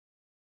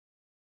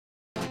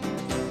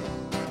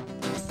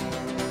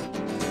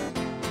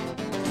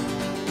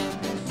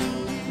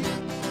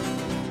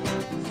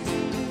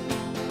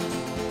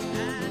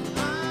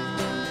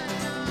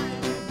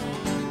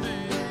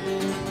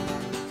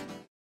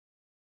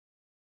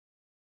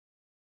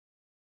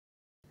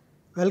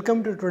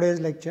Welcome to today's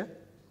lecture.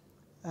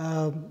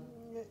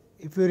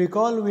 If you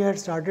recall, we had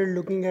started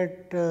looking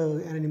at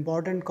an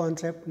important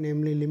concept,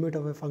 namely limit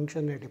of a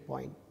function at a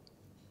point.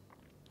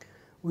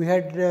 We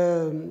had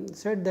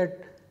said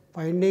that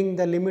finding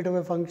the limit of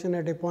a function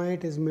at a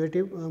point is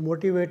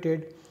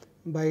motivated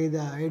by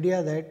the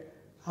idea that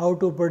how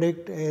to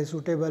predict a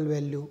suitable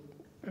value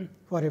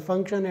for a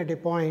function at a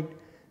point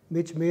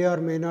which may or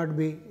may not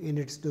be in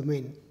its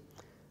domain.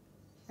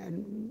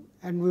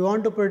 And we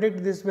want to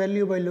predict this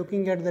value by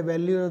looking at the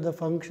value of the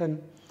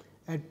function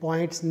at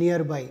points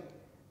nearby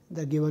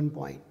the given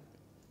point.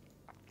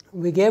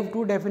 We gave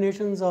two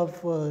definitions of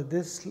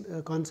this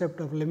concept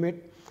of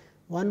limit.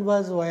 One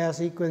was via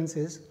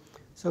sequences.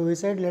 So, we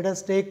said let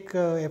us take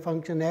a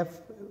function f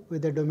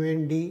with a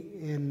domain D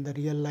in the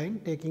real line,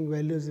 taking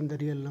values in the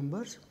real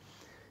numbers,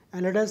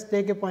 and let us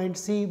take a point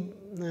C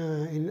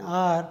in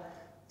R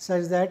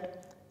such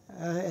that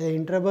an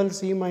interval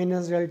C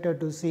minus delta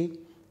to C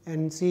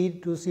and C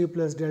to C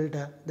plus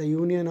delta, the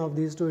union of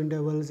these two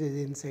intervals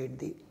is inside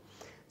D.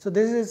 So,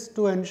 this is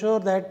to ensure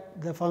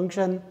that the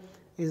function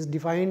is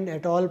defined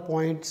at all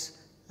points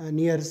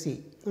near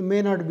C. It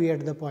may not be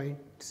at the point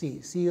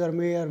C, C or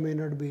may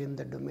not be in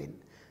the domain,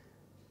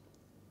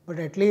 but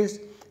at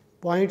least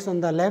points on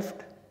the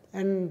left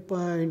and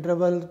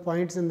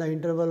points in the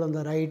interval on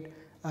the right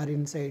are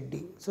inside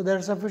D. So, there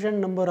are sufficient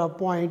number of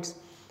points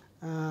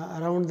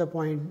around the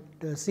point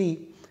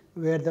C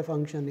where the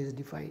function is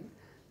defined.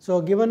 So,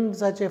 given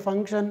such a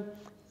function,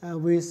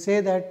 we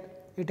say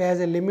that it has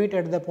a limit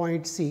at the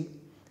point C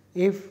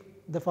if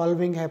the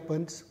following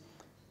happens.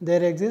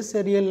 There exists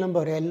a real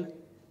number L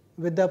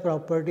with the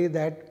property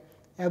that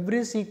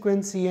every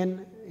sequence C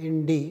n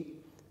in D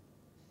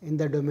in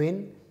the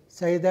domain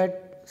such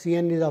that C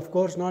n is of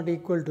course not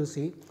equal to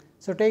C.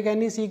 So, take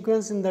any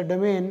sequence in the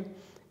domain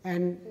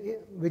and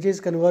which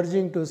is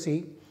converging to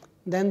C,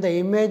 then the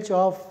image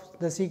of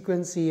the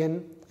sequence C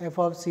n, f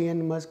of C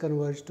n must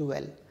converge to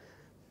L.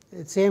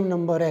 Same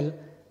number L,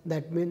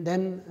 that means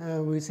then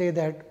we say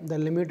that the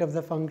limit of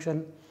the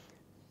function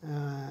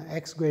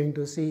x going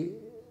to C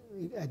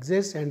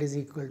exists and is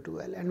equal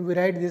to L, and we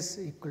write this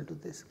equal to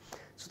this.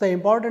 So, the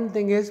important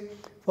thing is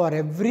for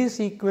every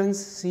sequence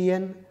C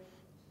n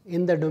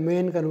in the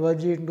domain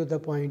converging to the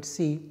point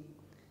C,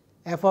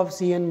 f of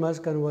C n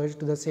must converge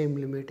to the same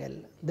limit L.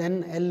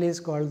 Then L is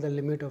called the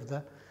limit of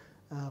the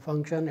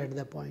function at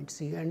the point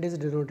C and is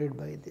denoted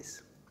by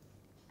this.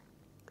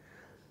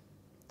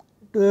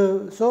 By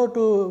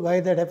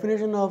the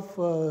definition of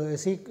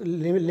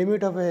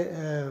limit of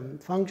a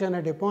function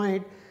at a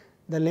point,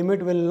 the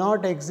limit will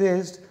not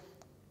exist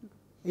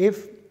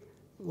if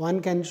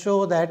one can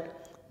show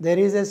that there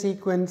is a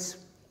sequence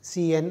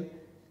C n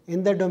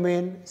in the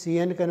domain C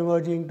n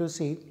converging to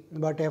C,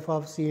 but f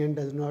of C n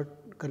does not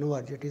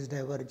converge, it is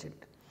divergent.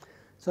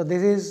 So,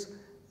 this is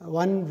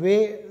one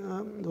way,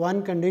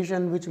 one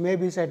condition which may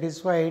be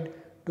satisfied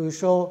to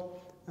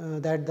show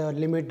that the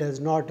limit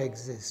does not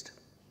exist.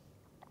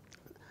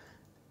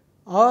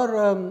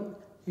 Or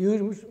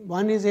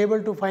one is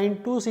able to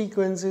find two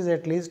sequences,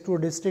 at least two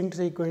distinct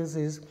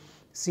sequences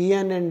C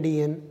n and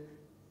D n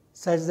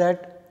such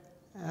that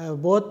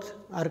both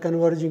are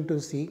converging to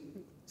C.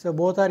 So,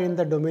 both are in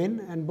the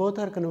domain and both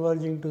are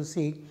converging to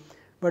C,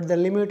 but the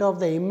limit of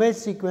the image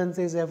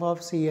sequences f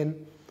of C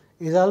n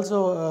is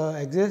also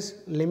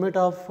exists, limit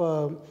of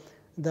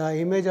the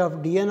image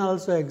of D n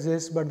also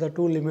exists, but the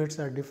two limits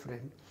are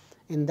different.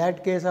 In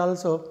that case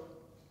also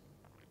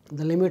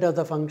the limit of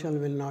the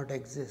function will not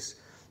exist.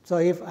 So,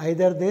 if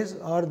either this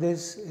or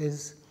this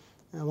is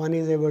one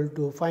is able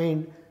to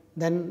find,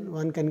 then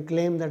one can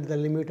claim that the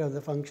limit of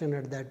the function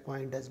at that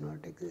point does not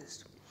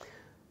exist.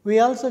 We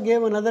also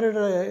gave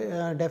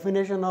another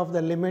definition of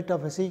the limit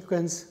of a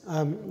sequence,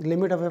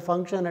 limit of a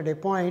function at a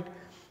point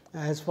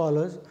as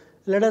follows.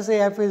 Let us say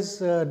f is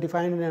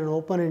defined in an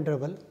open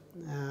interval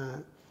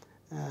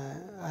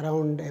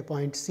around a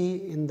point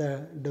C in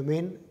the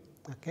domain,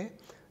 okay,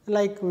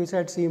 like we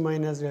said C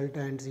minus delta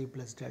and C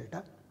plus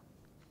delta.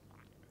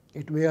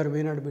 It may or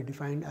may not be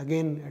defined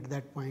again at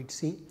that point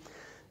C.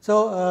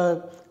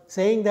 So,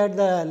 saying that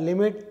the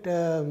limit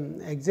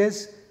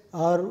exists,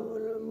 or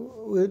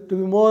to be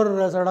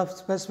more sort of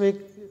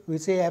specific, we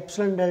say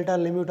epsilon delta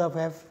limit of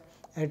f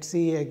at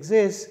C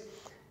exists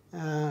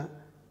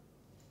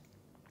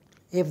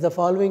if the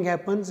following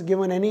happens.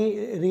 Given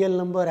any real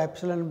number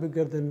epsilon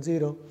bigger than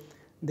 0,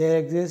 there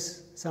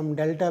exists some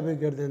delta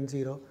bigger than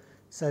 0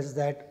 such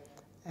that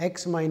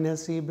x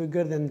minus C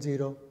bigger than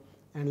 0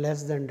 and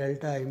less than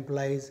delta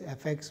implies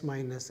f x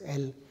minus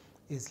L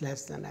is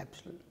less than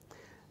epsilon.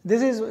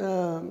 This is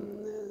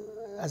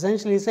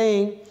essentially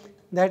saying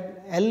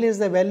that L is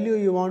the value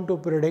you want to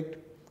predict,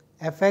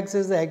 f x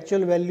is the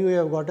actual value you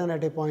have gotten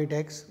at a point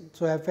x.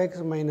 So, f x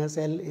minus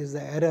L is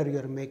the error you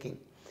are making,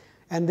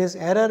 and this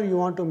error you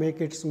want to make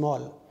it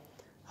small.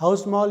 How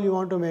small you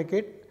want to make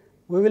it?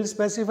 We will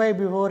specify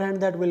beforehand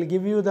that will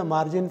give you the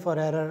margin for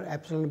error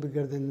epsilon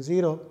bigger than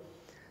 0.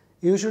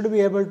 You should be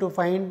able to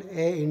find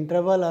a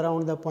interval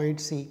around the point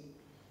C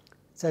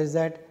such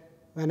that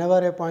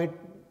whenever a point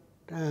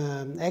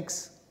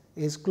x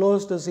is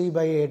close to c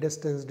by a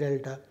distance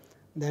delta,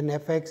 then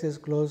f x is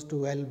close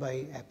to L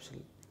by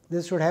epsilon.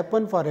 This should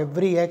happen for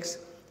every x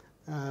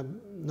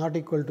not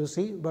equal to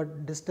c,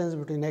 but distance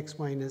between x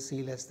minus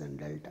c less than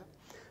delta.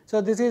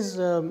 So, this is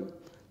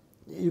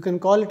you can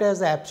call it as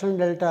the epsilon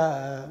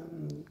delta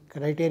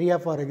criteria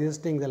for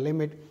existing the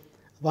limit.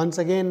 Once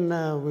again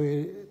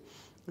we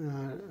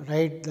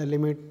write the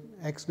limit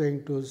x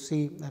going to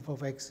c f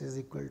of x is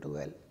equal to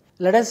L.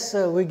 Let us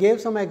we gave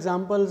some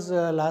examples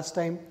last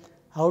time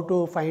how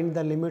to find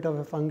the limit of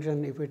a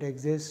function if it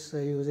exists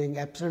using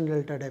epsilon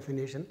delta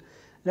definition.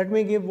 Let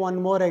me give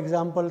one more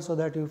example so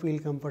that you feel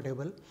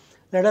comfortable.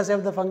 Let us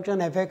have the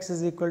function f x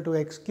is equal to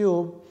x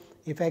cube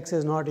if x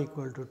is not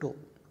equal to 2.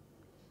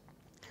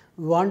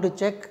 We want to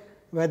check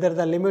whether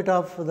the limit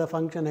of the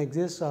function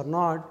exists or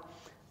not.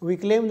 We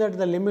claim that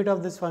the limit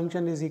of this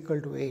function is equal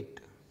to 8.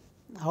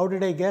 How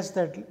did I guess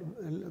that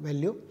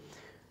value?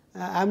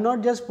 I am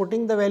not just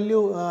putting the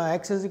value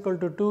x is equal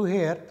to 2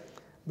 here,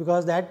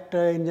 because that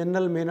in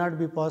general may not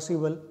be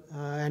possible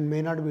and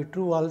may not be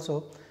true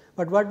also.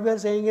 But what we are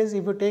saying is,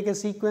 if you take a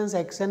sequence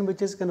x n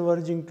which is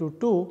converging to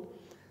 2,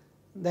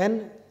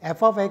 then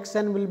f of x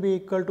n will be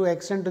equal to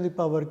x n to the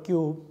power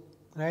cube,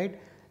 right,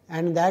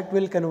 and that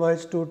will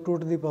converge to 2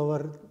 to the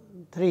power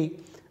 3,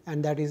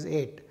 and that is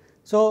 8.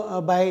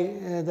 So, by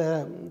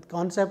the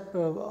concept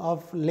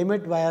of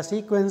limit via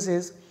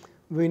sequences,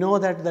 we know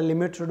that the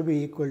limit should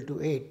be equal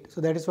to 8.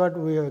 So, that is what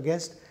we have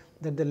guessed,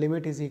 that the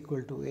limit is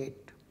equal to 8.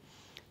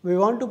 We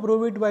want to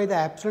prove it by the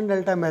epsilon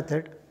delta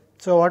method.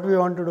 So, what we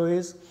want to do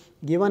is,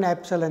 given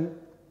epsilon,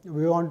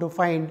 we want to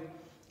find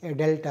a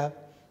delta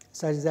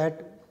such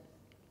that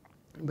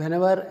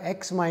whenever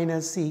x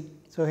minus c,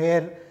 so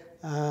here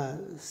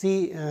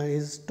c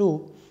is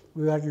 2,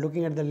 we are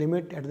looking at the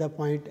limit at the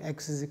point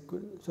x is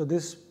equal. So,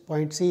 this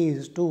point c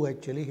is 2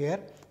 actually here,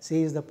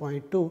 c is the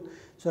point 2.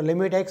 So,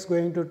 limit x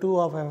going to 2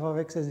 of f of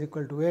x is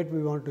equal to 8,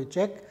 we want to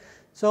check.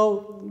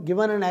 So,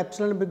 given an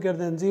epsilon bigger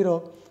than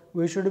 0,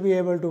 we should be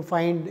able to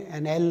find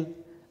an L,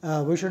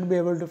 we should be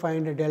able to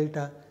find a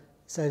delta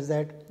such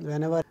that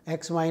whenever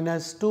x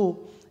minus 2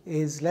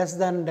 is less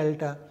than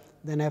delta,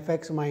 then f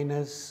x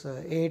minus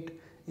 8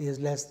 is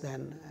less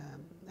than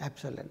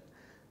epsilon.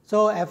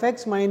 So, f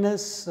x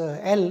minus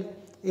L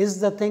is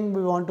the thing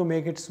we want to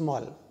make it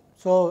small.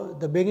 So,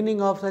 the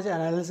beginning of such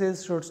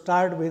analysis should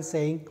start with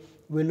saying,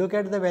 we look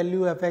at the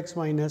value f x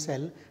minus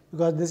L,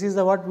 because this is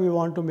the what we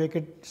want to make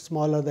it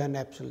smaller than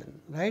epsilon,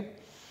 right.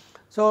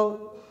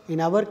 So, in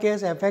our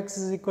case f x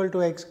is equal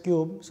to x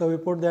cube. So, we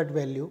put that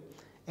value.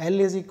 L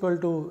is equal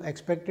to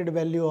expected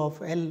value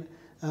of L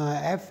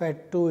f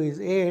at 2 is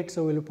 8.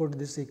 So, we will put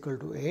this equal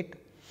to 8.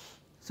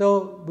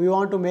 So, we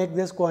want to make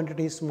this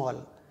quantity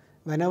small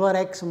whenever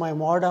x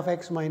mod of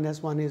x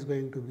minus 1 is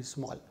going to be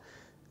small.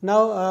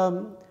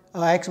 Now,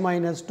 x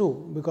minus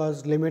 2,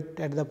 because limit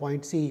at the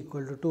point c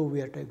equal to 2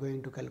 we are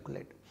going to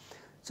calculate.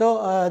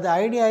 So, the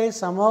idea is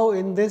somehow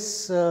in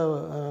this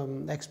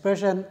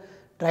expression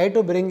try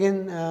to bring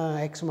in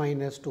x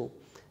minus 2.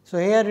 So,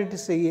 here it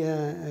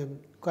is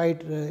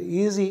quite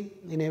easy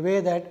in a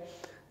way that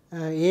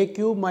a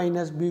cube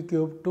minus b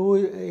cube,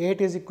 8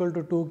 is equal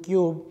to 2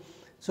 cube.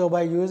 So,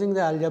 by using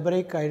the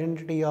algebraic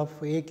identity of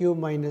a cube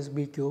minus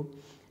b cube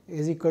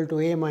is equal to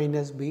a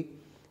minus b,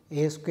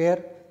 a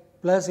square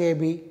plus a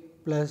b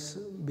plus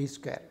b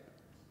square.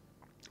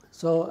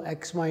 So,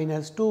 x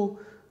minus 2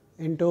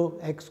 into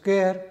x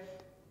square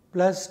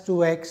plus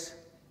 2 x,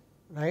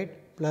 right,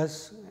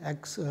 plus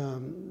x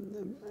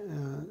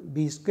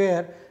b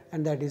square,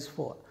 and that is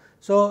 4.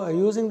 So,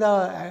 using the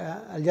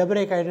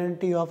algebraic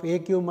identity of a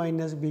cube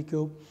minus b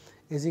cube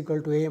is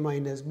equal to a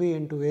minus b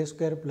into a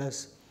square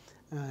plus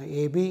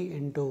a b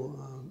into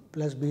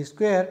plus b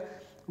square,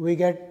 we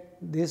get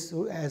this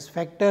as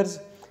factors,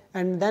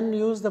 and then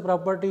use the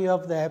property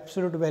of the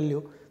absolute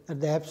value, that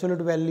the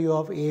absolute value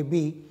of a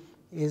b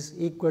is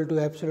equal to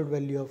absolute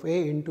value of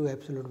a into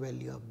absolute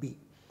value of b.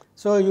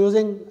 So,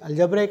 using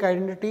algebraic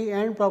identity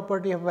and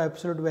property of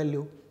absolute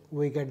value,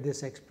 we get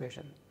this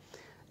expression.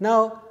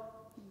 Now,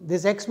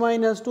 this x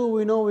minus 2,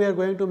 we know we are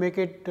going to make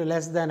it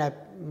less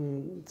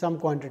than some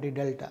quantity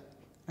delta,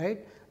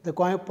 right. The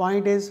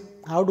point is,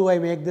 how do I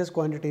make this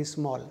quantity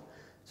small?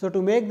 So,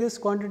 to make this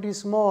quantity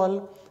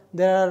small,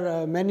 there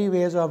are many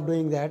ways of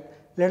doing that.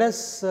 Let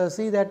us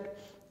see that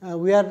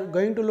we are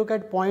going to look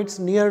at points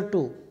near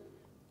 2,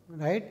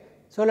 right.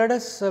 So, let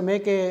us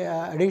make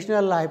a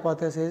additional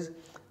hypothesis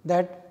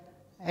that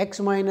x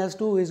minus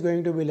 2 is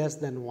going to be less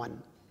than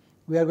 1.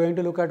 We are going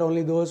to look at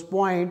only those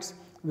points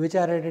which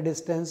are at a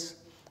distance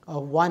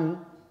of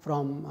 1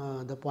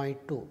 from the point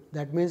 2,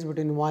 that means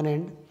between 1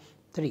 and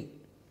 3,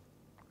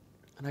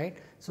 right.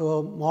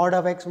 So, mod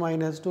of x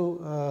minus 2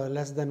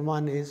 less than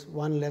 1 is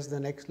 1 less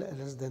than x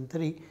less than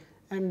 3,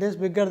 and this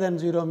bigger than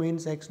 0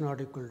 means x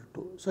not equal to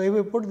 2. So, if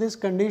we put this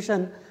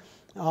condition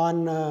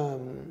on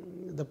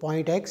the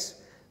point x,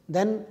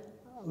 then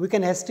we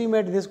can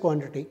estimate this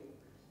quantity.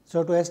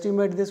 So, to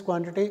estimate this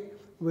quantity,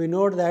 we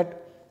note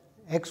that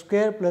x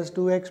square plus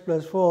 2 x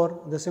plus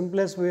 4, the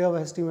simplest way of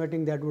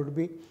estimating that would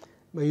be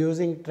by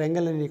using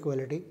triangle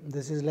inequality.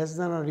 This is less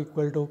than or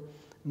equal to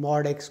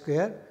mod x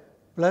square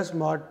plus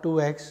mod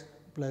 2x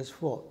plus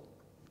 4,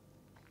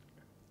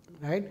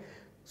 right.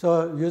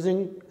 So,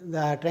 using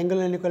the triangle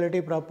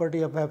inequality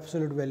property of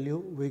absolute value,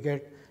 we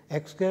get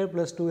x square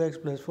plus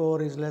 2x plus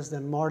 4 is less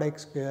than mod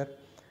x square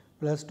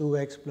plus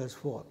 2x plus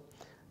 4.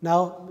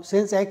 Now,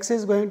 since x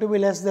is going to be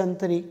less than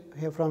 3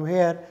 here from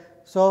here,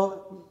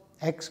 so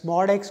x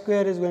mod x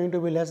square is going to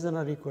be less than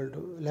or equal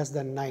to less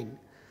than 9.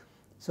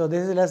 So,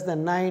 this is less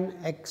than 9,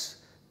 x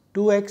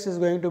 2x is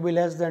going to be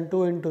less than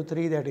 2 into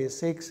 3, that is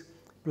 6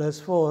 plus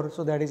 4.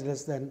 So, that is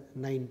less than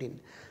 19.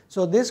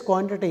 So, this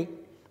quantity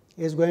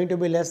is going to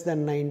be less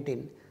than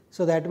 19.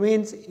 So, that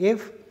means,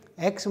 if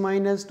x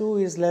minus 2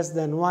 is less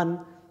than 1,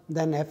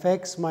 then f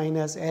x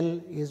minus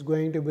L is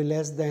going to be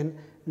less than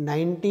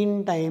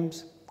 19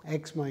 times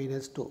x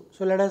minus 2.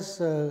 So, let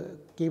us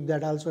keep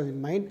that also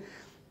in mind.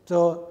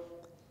 So,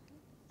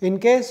 in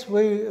case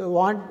we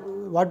want,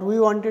 what we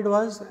wanted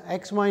was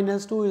x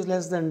minus 2 is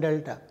less than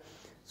delta.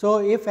 So,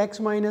 if x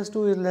minus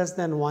 2 is less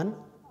than 1,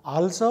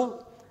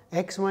 also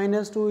x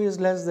minus 2 is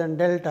less than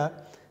delta,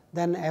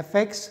 then f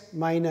x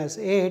minus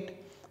 8,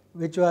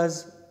 which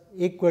was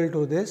equal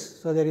to this.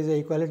 So, there is a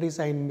equality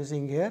sign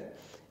missing here,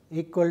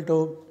 equal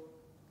to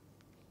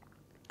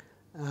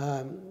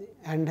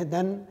and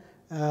then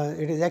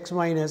it is x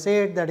minus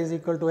 8, that is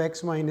equal to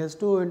x minus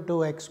 2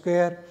 into x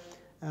square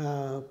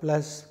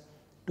plus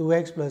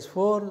 2x plus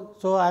 4.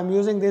 So, I am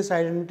using this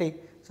identity.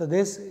 So,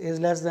 this is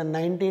less than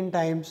 19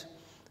 times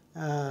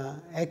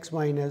x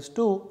minus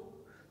 2,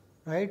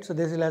 right. So,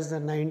 this is less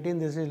than 19,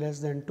 this is less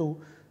than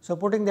 2. So,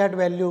 putting that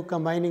value,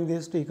 combining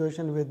this to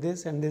equation with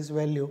this and this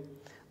value,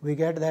 we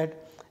get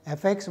that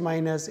f x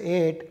minus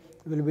 8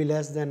 will be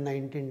less than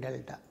 19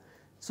 delta.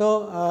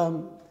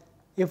 So,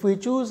 if we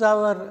choose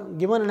our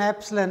given an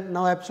epsilon,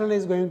 now epsilon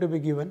is going to be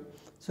given.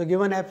 So,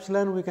 given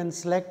epsilon, we can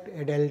select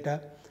a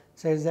delta,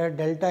 says that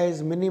delta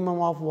is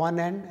minimum of 1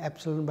 and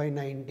epsilon by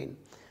 19.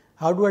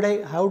 How did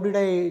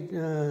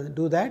I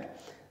do that?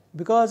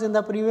 Because in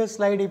the previous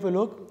slide, if you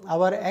look,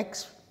 our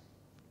x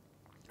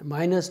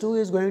minus 2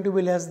 is going to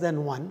be less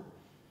than 1,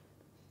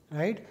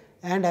 right,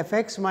 and f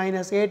x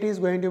minus 8 is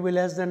going to be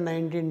less than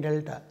 19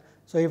 delta.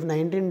 So, if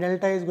 19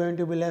 delta is going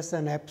to be less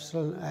than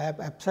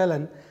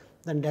epsilon,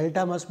 then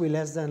delta must be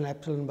less than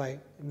epsilon by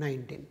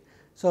 19.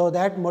 So,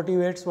 that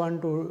motivates one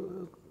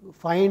to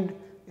find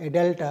a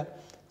delta.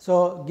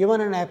 So,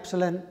 given an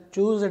epsilon,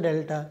 choose a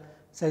delta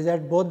such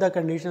that both the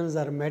conditions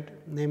are met,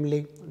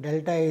 namely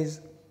delta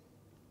is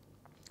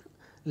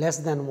less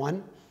than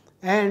 1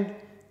 and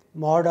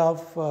mod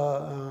of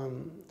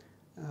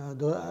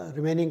the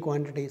remaining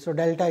quantity. So,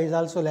 delta is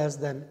also less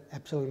than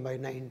epsilon by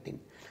 19.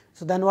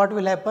 So, then what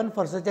will happen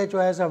for such a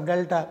choice of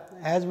delta,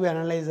 as we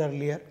analyzed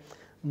earlier,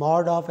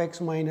 mod of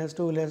x minus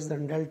 2 less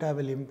than delta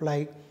will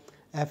imply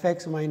f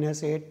x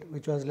minus 8,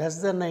 which was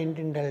less than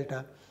 19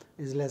 delta,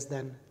 is less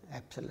than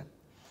epsilon.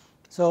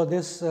 So,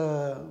 this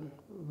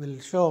will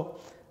show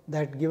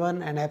that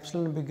given an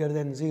epsilon bigger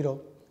than 0,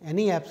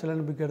 any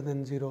epsilon bigger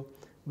than 0,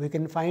 we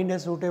can find a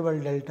suitable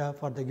delta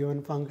for the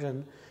given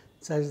function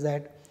such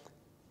that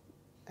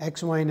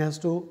x minus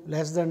 2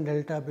 less than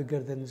delta bigger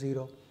than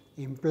 0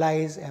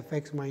 implies f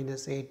x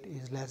minus 8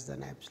 is less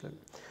than epsilon.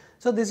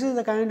 So, this is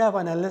the kind of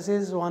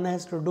analysis one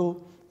has to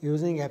do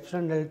using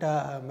epsilon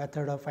delta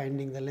method of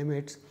finding the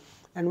limits,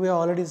 and we have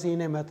already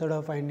seen a method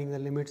of finding the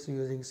limits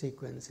using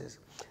sequences.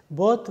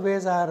 Both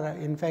ways are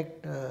in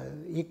fact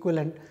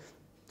equivalent.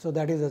 So,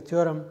 that is the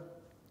theorem,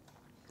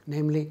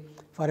 namely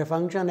for a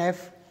function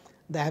f,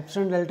 the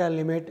epsilon delta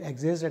limit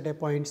exists at a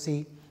point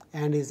C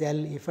and is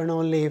L if and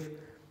only if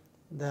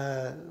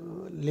the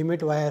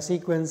limit via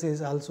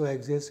sequences also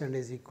exists and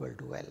is equal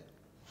to L.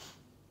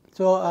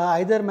 So,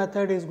 either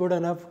method is good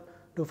enough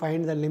to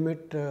find the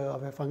limit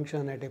of a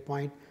function at a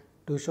point,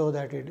 to show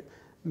that it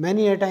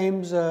many a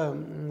times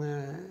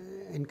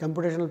in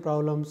computational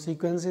problems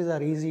sequences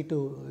are easy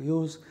to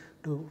use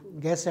to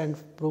guess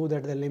and prove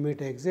that the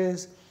limit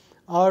exists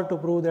or to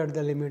prove that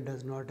the limit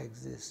does not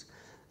exist.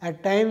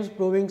 At times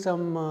proving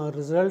some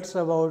results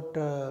about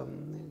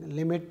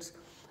limits,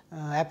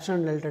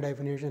 epsilon delta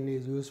definition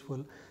is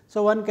useful.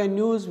 So, one can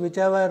use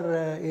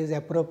whichever is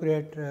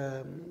appropriate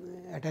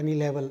at any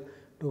level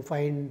to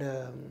find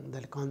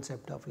the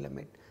concept of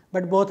limit,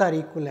 but both are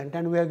equivalent,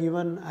 and we have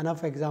given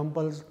enough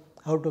examples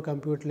how to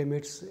compute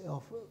limits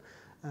of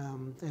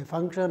a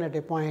function at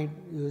a point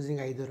using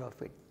either of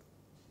it.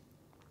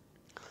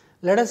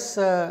 Let us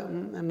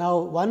now,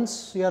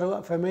 once you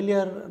are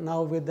familiar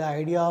now with the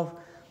idea of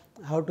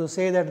how to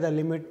say that the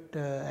limit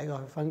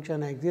of a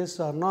function exists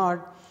or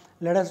not,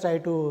 let us try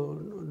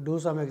to do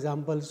some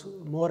examples,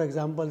 more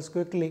examples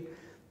quickly,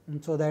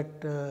 so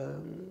that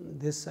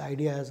these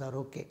ideas are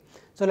okay.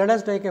 So, let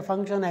us take a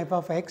function f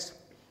of x,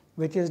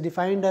 which is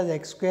defined as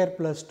x square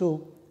plus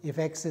 2 if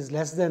x is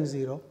less than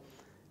 0,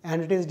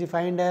 and it is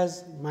defined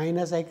as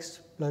minus x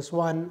plus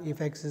 1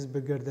 if x is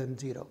bigger than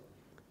 0.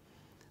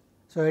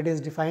 So, it is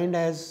defined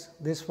as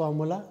this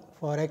formula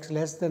for x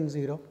less than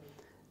 0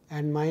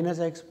 and minus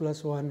x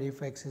plus 1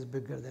 if x is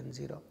bigger than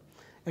 0.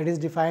 It is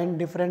defined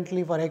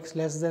differently for x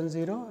less than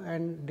 0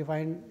 and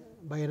defined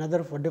by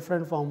another for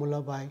different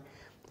formula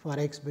for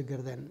x bigger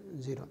than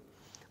 0.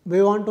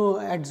 We want to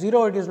at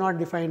 0 it is not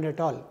defined at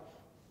all.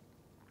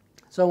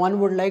 So, one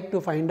would like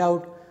to find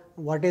out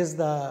does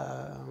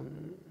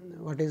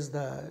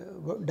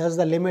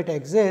the limit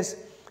exist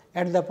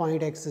at the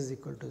point x is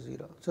equal to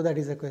 0. So, that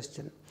is a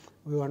question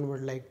one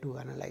would like to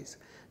analyze.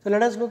 So,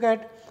 let us look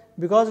at,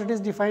 because it is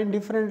defined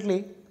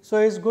differently. So,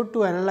 it is good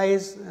to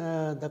analyze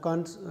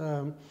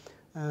the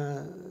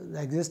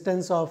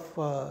existence of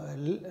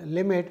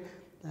limit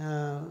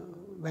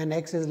when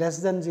x is less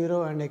than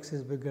 0 and x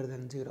is bigger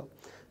than 0.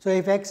 So,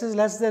 if x is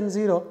less than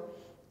 0,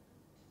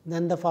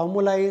 then the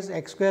formula is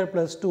x square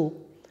plus 2.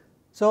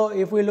 So,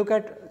 if we look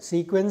at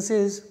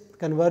sequences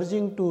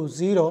converging to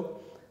 0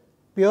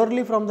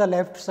 purely from the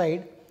left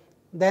side,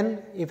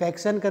 then if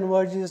x n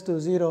converges to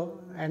 0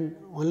 and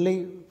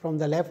only from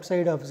the left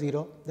side of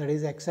 0, that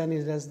is x n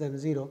is less than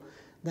 0,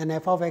 then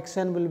f of x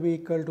n will be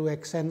equal to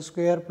x n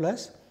square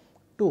plus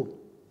 2.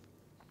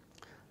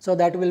 So,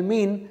 that will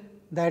mean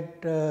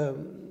that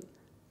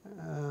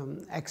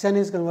x n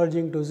is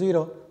converging to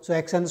 0. So,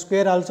 x n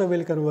square also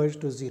will converge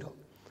to 0.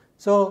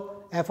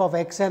 So, f of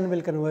x n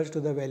will converge to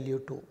the value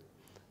 2,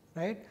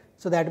 right.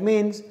 So, that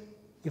means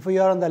if we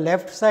are on the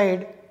left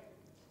side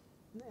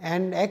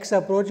and x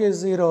approaches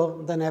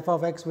 0, then f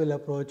of x will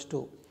approach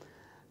 2.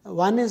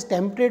 One is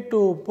tempted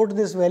to put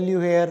this value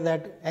here,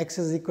 that x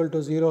is equal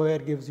to 0 here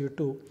gives you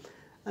 2.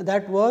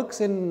 That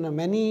works in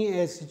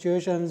many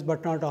situations,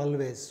 but not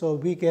always. So,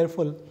 be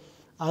careful,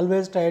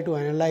 always try to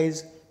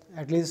analyze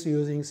at least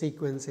using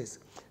sequences.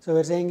 So, we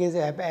are saying is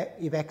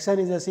if x n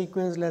is a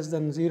sequence less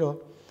than 0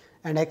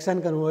 and x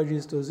n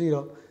converges to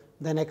 0,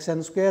 then x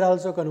n square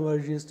also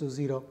converges to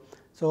 0.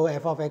 So,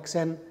 f of x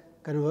n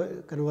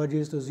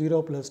converges to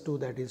 0 plus 2,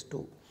 that is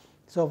 2.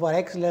 So, for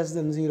x less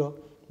than 0,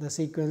 the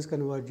sequence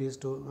converges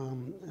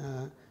to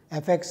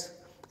f x,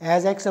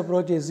 as x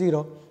approaches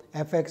 0,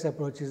 f x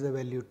approaches the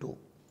value 2.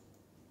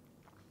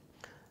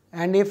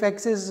 And if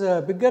x is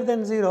bigger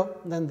than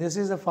 0, then this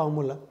is the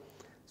formula.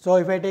 So,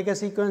 if I take a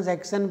sequence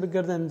x n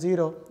bigger than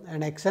 0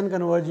 and x n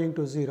converging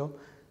to 0,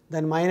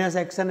 then minus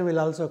x n will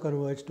also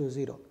converge to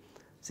 0.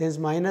 Since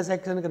minus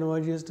x n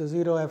converges to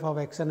 0, f of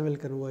x n will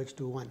converge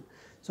to 1.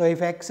 So,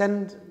 if x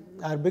n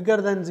are bigger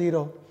than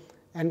 0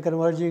 and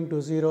converging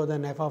to 0,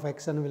 then f of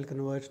x n will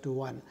converge to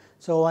 1.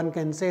 So, one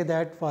can say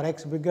that for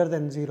x bigger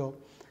than 0,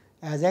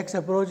 as x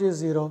approaches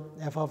 0,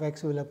 f of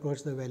x will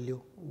approach the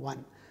value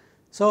 1.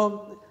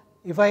 So,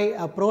 if I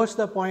approach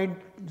the point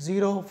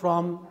 0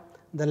 from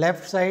the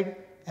left side,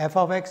 f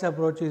of x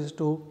approaches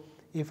 2.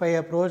 If I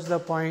approach the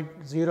point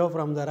 0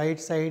 from the right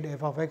side,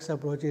 f of x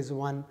approaches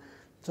 1.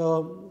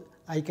 So,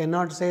 I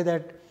cannot say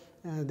that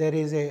there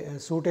is a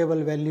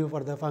suitable value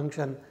for the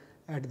function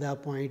at the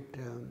point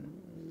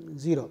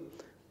 0,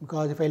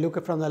 because if I look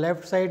at from the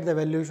left side, the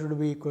value should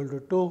be equal to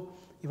 2.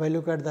 If I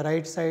look at the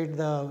right side,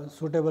 the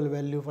suitable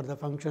value for the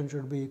function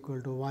should be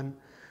equal to 1,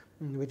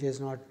 which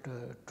is not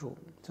true.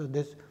 So,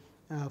 this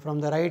from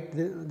the right,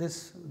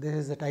 this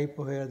is the type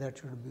here that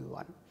should be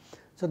 1.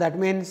 So, that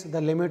means the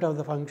limit of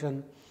the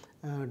function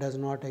does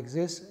not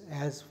exist.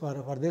 As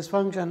for this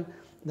function,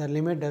 the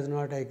limit does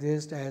not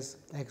exist as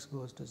x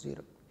goes to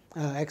 0.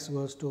 X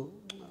goes to,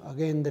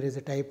 again there is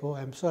a typo,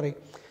 I am sorry,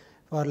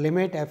 for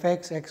limit f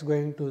x, x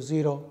going to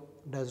 0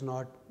 does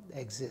not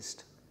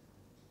exist,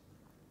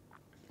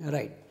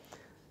 right.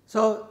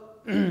 So,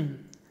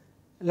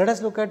 let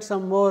us look at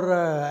some more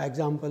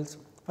examples.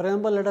 For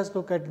example, let us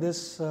look at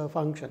this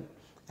function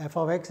f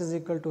of x is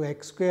equal to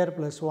x square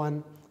plus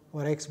 1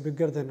 for x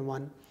bigger than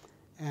 1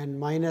 and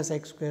minus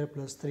x square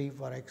plus 3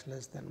 for x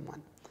less than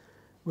 1.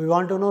 We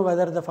want to know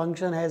whether the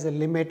function has a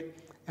limit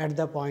at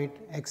the point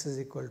x is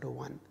equal to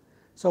 1.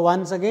 So,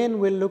 once again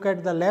we will look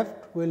at the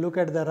left, we will look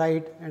at the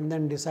right and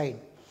then decide.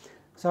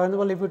 So, for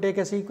example, if you take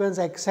a sequence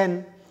x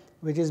n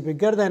which is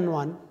bigger than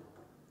 1,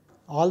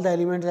 all the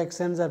elements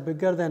x n's are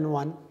bigger than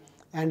 1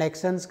 and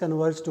x n's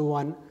converge to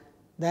 1,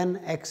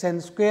 then x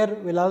n square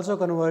will also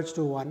converge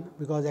to 1,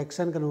 because x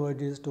n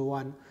converges to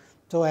 1.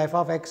 So, f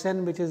of x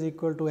n which is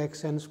equal to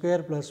x n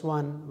square plus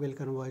 1 will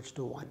converge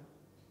to 1,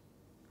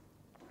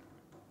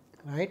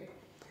 right.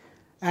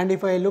 And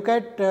if I look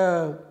at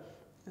the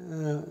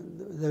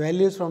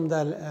values from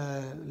the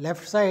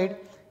left side,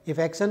 if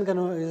x n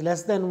is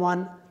less than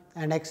 1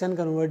 and x n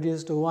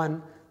converges to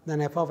 1,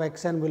 then f of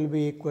x n will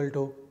be equal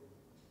to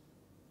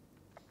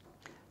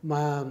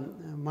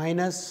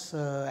minus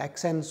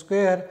x n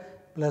square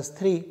plus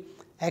 3.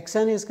 X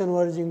n is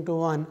converging to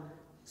 1.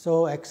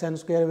 So, x n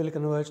square will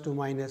converge to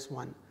minus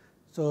 1.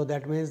 So,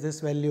 that means this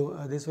value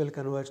this will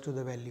converge to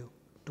the value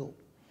 2,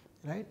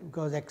 right,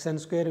 because x n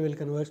square will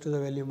converge to the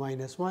value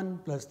minus 1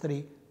 plus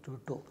 3 to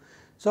 2.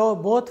 So,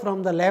 both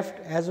from the left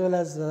as well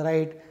as the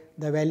right,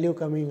 the value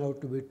coming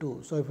out to be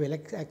 2. So, if we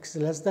like x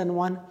less than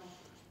 1,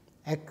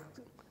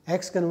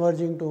 x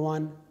converging to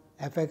 1,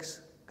 f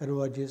x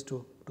converges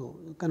to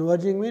 2.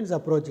 Converging means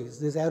approaches,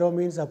 this arrow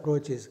means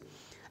approaches.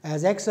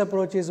 As x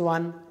approaches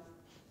 1,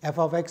 f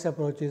of x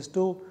approaches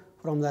 2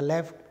 from the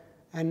left,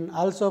 and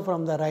also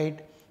from the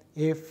right,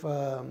 if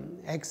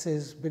x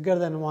is bigger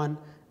than 1,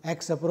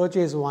 x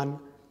approaches 1,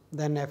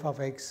 then f of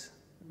x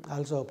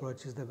also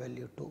approaches the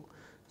value 2.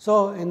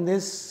 So, in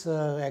this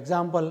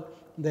example,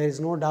 there is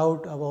no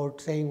doubt about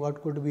saying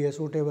what could be a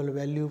suitable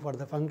value for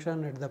the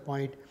function at the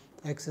point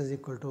x is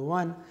equal to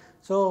 1.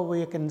 So,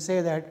 we can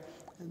say that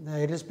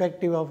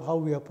irrespective of how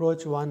we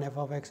approach 1, f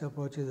of x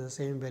approaches the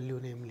same value,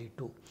 namely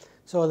 2.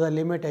 So, the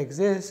limit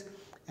exists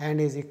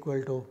and is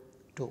equal to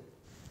 2.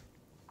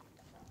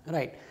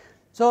 Right.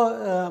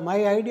 So,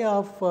 my idea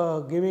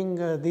of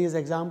giving these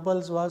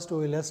examples was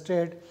to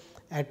illustrate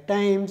at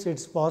times it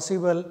is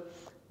possible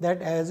that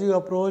as you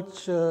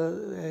approach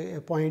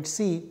a point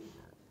C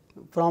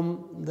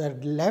from the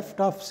left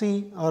of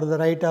C or the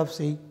right of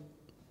C,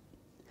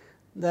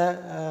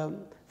 the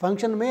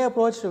function may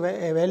approach a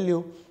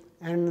value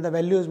and the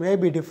values may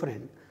be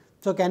different.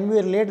 So, can we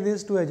relate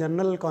this to a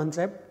general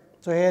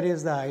concept? So, here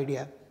is the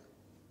idea,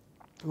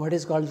 what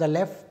is called the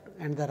left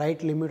and the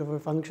right limit of a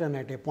function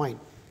at a point.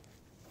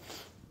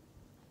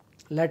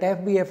 Let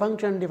f be a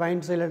function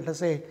defined, say let us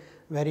say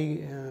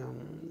very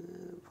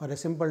for a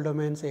simple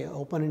domain, say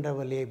open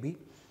interval a b,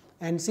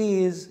 and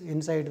C is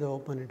inside the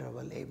open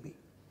interval a b.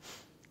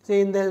 See,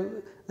 in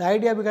the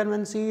idea becomes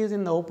when C is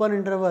in the open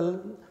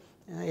interval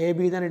a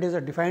b, then it is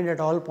defined at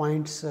all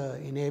points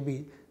in a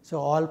b. So,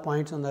 all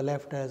points on the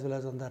left as well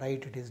as on the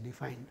right it is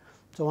defined.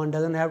 So, one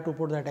does not have to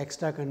put that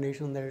extra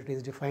condition that it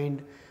is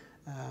defined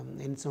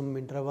in some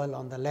interval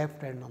on the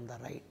left and on the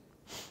right.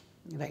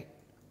 Right.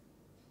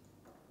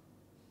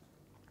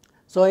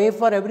 So, if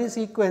for every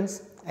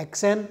sequence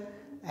x n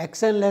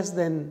less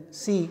than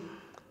C,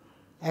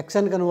 x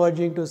n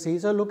converging to C.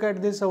 So, look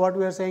at this. So, what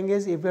we are saying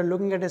is, if we are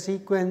looking at a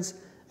sequence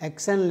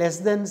x n less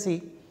than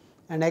C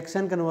and x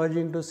n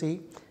converging to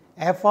C,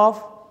 f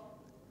of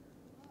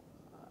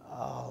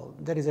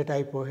there is a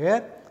typo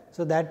here.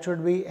 So, that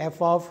should be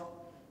f of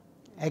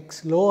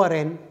x lower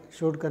n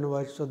should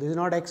converge. So, this is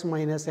not x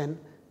minus n,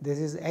 this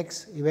is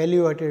x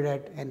evaluated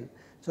at n.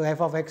 So,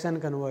 f of x n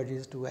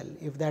converges to L.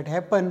 If that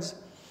happens,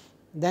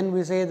 then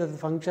we say that the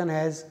function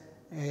has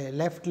a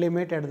left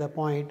limit at the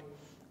point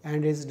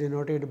and is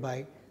denoted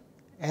by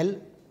L,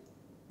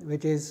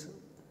 which is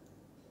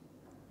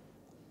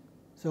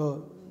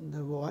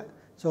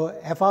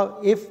f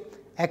of if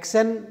x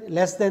n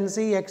less than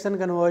C, x n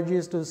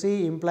converges to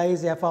C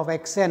implies f of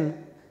x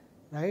n,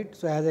 right.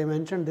 So, as I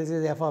mentioned, this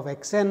is f of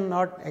x n,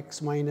 not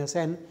x minus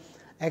n.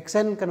 X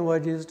n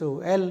converges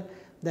to L,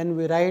 then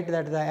we write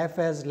that the f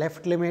has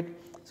left limit.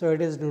 So,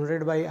 it is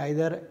denoted by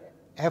either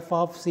f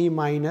of C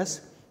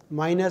minus,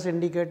 minus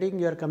indicating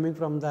you are coming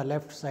from the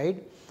left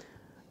side,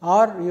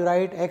 or you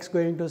write x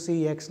going to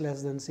C, x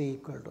less than C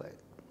equal to x.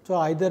 So,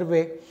 either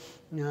way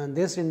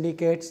this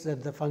indicates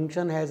that the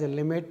function has a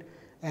limit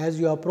as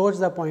you approach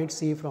the point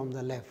C from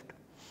the left.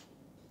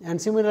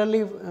 And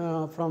similarly,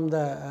 from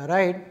the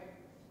right,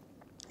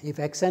 if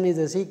x n is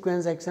a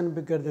sequence x n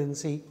bigger than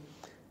C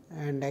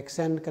and x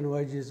n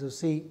converges to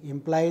C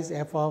implies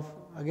f of,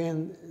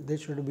 again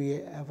this should be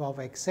f of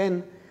x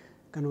n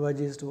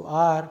converges to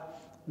R,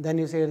 then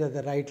you say that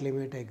the right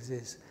limit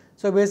exists.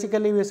 So,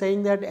 basically we are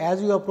saying that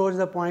as you approach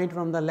the point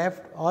from the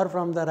left or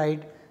from the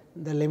right,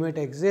 the limit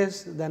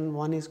exists, then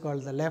one is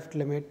called the left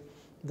limit,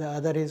 the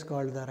other is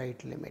called the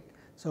right limit.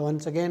 So,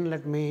 once again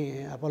let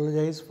me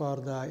apologize for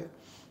the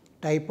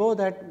typo,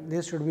 that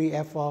this should be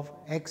f of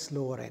x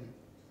lower n.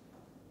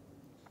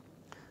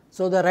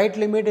 So, the right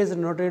limit is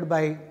denoted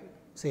by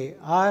say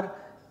R,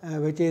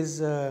 which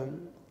is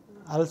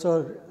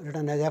also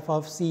written as f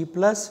of C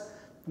plus.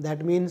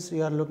 That means,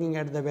 you are looking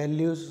at the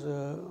values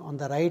on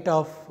the right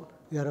of,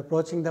 you are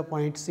approaching the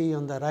point C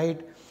on the right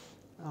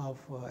of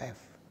f.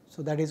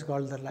 So, that is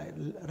called the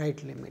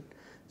right limit.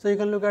 So, you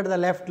can look at the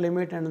left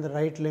limit and the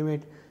right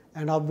limit,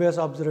 and obvious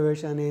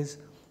observation is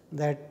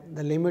that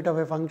the limit of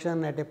a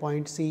function at a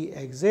point C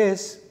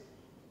exists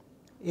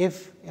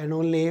if and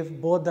only if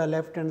both the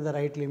left and the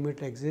right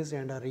limit exist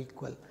and are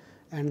equal,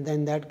 and then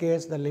in that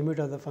case the limit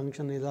of the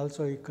function is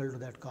also equal to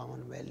that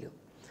common value.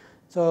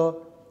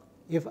 So,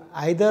 if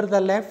either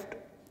the left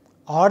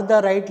or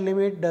the right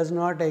limit does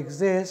not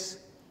exist,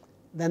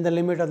 then the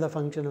limit of the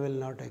function will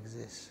not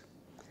exist.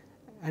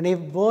 And if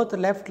both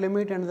left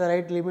limit and the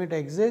right limit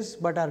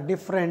exist, but are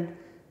different,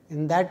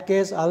 in that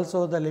case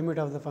also the limit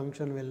of the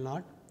function will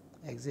not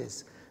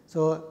exist.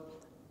 So,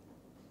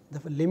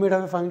 the limit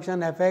of a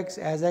function f x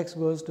as x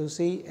goes to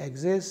C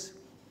exists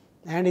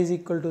and is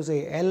equal to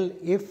say L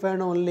if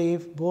and only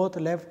if both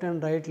left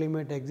and right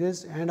limit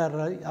exist and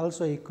are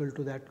also equal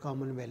to that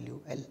common value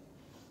L.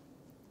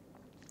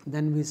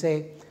 Then we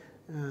say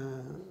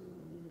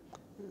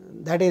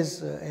that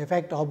is a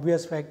fact,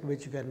 obvious fact,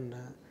 which you can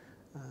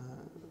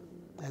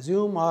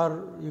assume,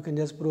 or you can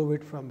just prove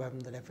it from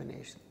the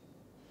definition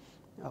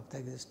of the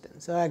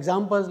existence. So,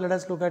 examples, let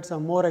us look at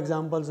some more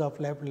examples of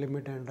left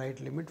limit and right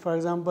limit. For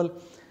example,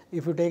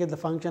 if you take the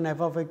function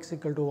f of x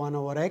equal to 1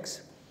 over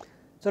x.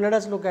 So, let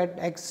us look at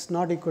x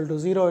not equal to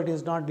 0, it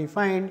is not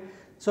defined.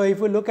 So, if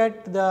we look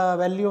at the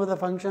value of the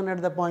function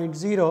at the point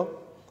 0,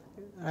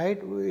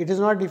 right, it is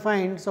not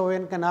defined. So,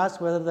 one can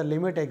ask whether the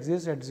limit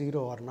exists at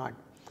 0 or not.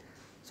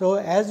 So,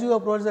 as you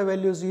approach the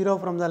value 0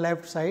 from the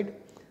left side,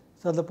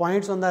 so the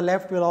points on the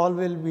left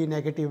will be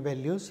negative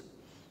values.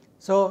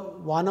 So,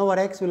 1 over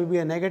x will be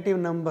a negative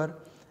number,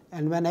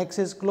 and when x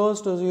is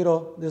close to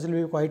 0, this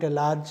will be quite a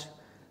large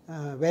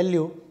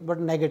value, but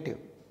negative,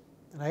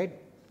 right.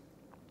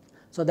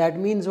 So, that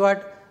means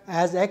what?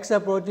 As x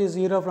approaches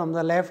 0 from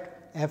the left,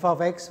 f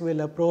of x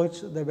will approach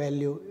the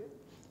value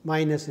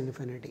minus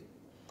infinity.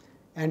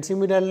 And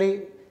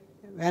similarly,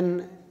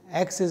 when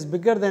x is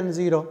bigger than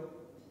 0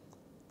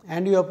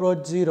 and you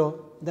approach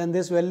 0, then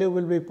this value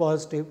will be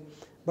positive,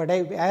 but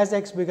as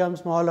x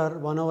becomes smaller,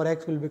 1 over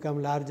x will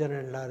become larger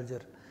and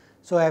larger.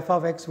 So, f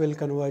of x will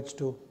converge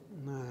to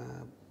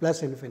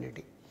plus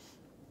infinity.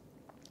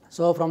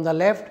 So, from the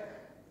left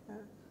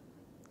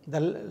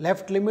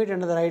limit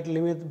and the right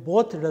limit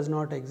both does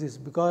not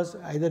exist, because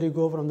either you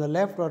go from the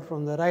left or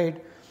from the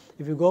right.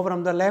 If you go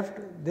from the left,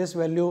 this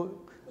value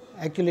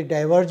actually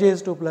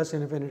diverges to plus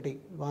infinity,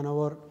 1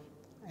 over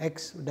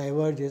x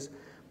diverges,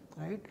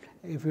 right.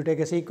 If you take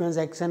a sequence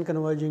x n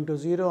converging to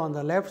 0 on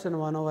the left, and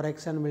 1 over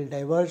x n will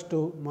diverge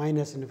to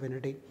minus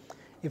infinity.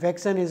 If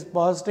x n is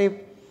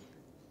positive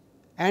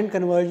and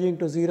converging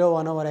to 0,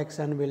 1 over x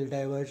n will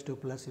diverge to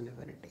plus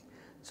infinity.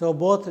 So,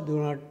 both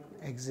do not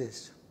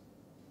exist.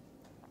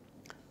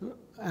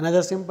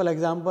 Another simple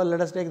example,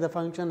 let us take the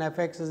function f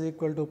x is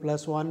equal to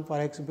plus 1 for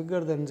x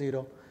bigger than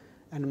 0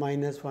 and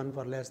minus 1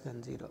 for less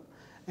than 0.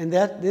 In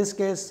this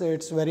case,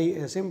 it is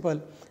very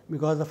simple,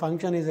 because the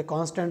function is a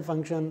constant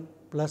function,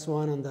 plus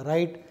 1 on the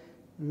right,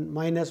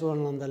 minus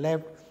 1 on the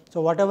left.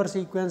 So, whatever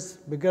sequence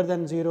bigger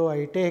than 0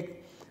 I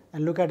take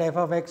and look at f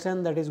of x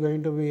n, that is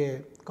going to be a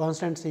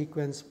constant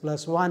sequence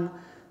plus 1.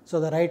 So,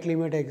 the right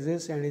limit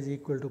exists and is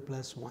equal to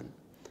plus 1.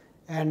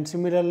 And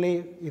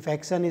similarly, if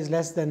x n is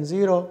less than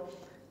 0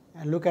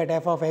 and look at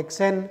f of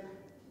x n,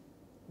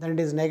 then it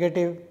is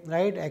negative,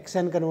 right, x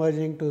n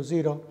converging to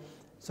 0.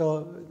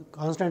 So,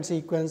 constant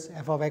sequence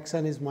f of x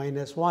n is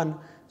minus 1.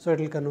 So, it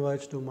will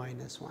converge to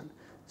minus 1.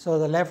 So,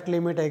 the left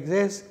limit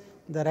exists,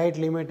 the right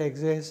limit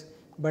exists,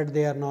 but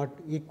they are not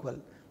equal.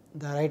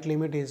 The right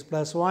limit is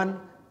plus 1,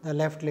 the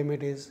left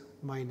limit is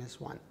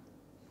minus 1.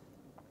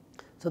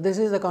 So, this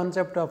is the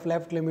concept of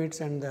left limits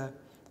and the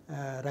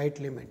right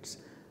limits.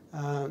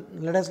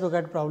 Let us look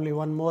at probably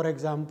one more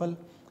example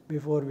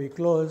before we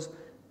close.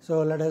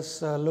 So, let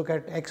us look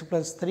at x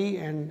plus 3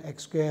 and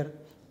x square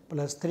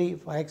plus 3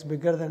 for x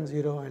bigger than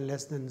 0 and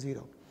less than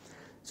 0.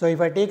 So,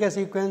 if I take a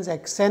sequence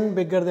x n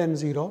bigger than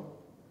 0,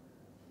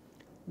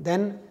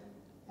 then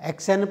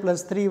x n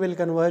plus 3 will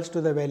converge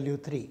to the value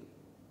 3,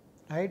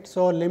 right.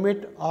 So,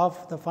 limit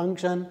of the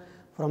function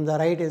from the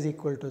right is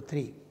equal to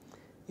 3.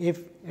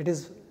 If it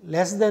is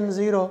less than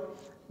 0,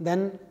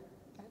 then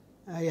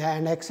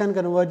and x n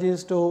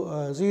converges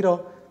to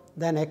 0,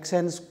 then x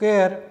n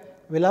square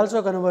will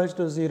also converge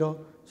to 0.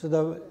 So,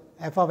 the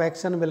f of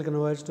x n will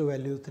converge to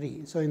value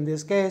 3. So, in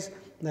this case,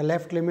 the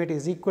left limit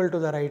is equal to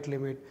the right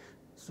limit.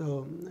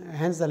 So,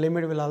 hence the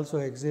limit will also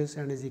exist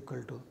and is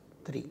equal to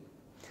 3.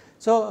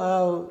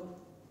 So,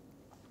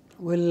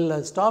 we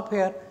will stop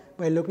here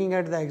by looking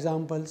at the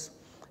examples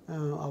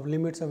of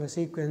limits of a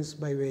sequence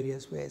by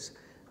various ways.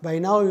 By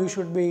now, you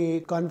should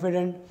be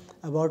confident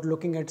about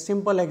looking at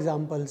simple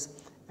examples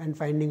and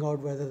finding out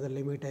whether the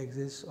limit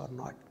exists or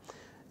not.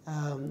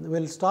 We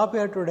will stop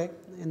here today.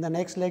 In the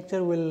next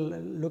lecture, we will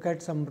look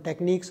at some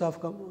techniques of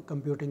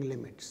computing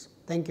limits.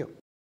 Thank you.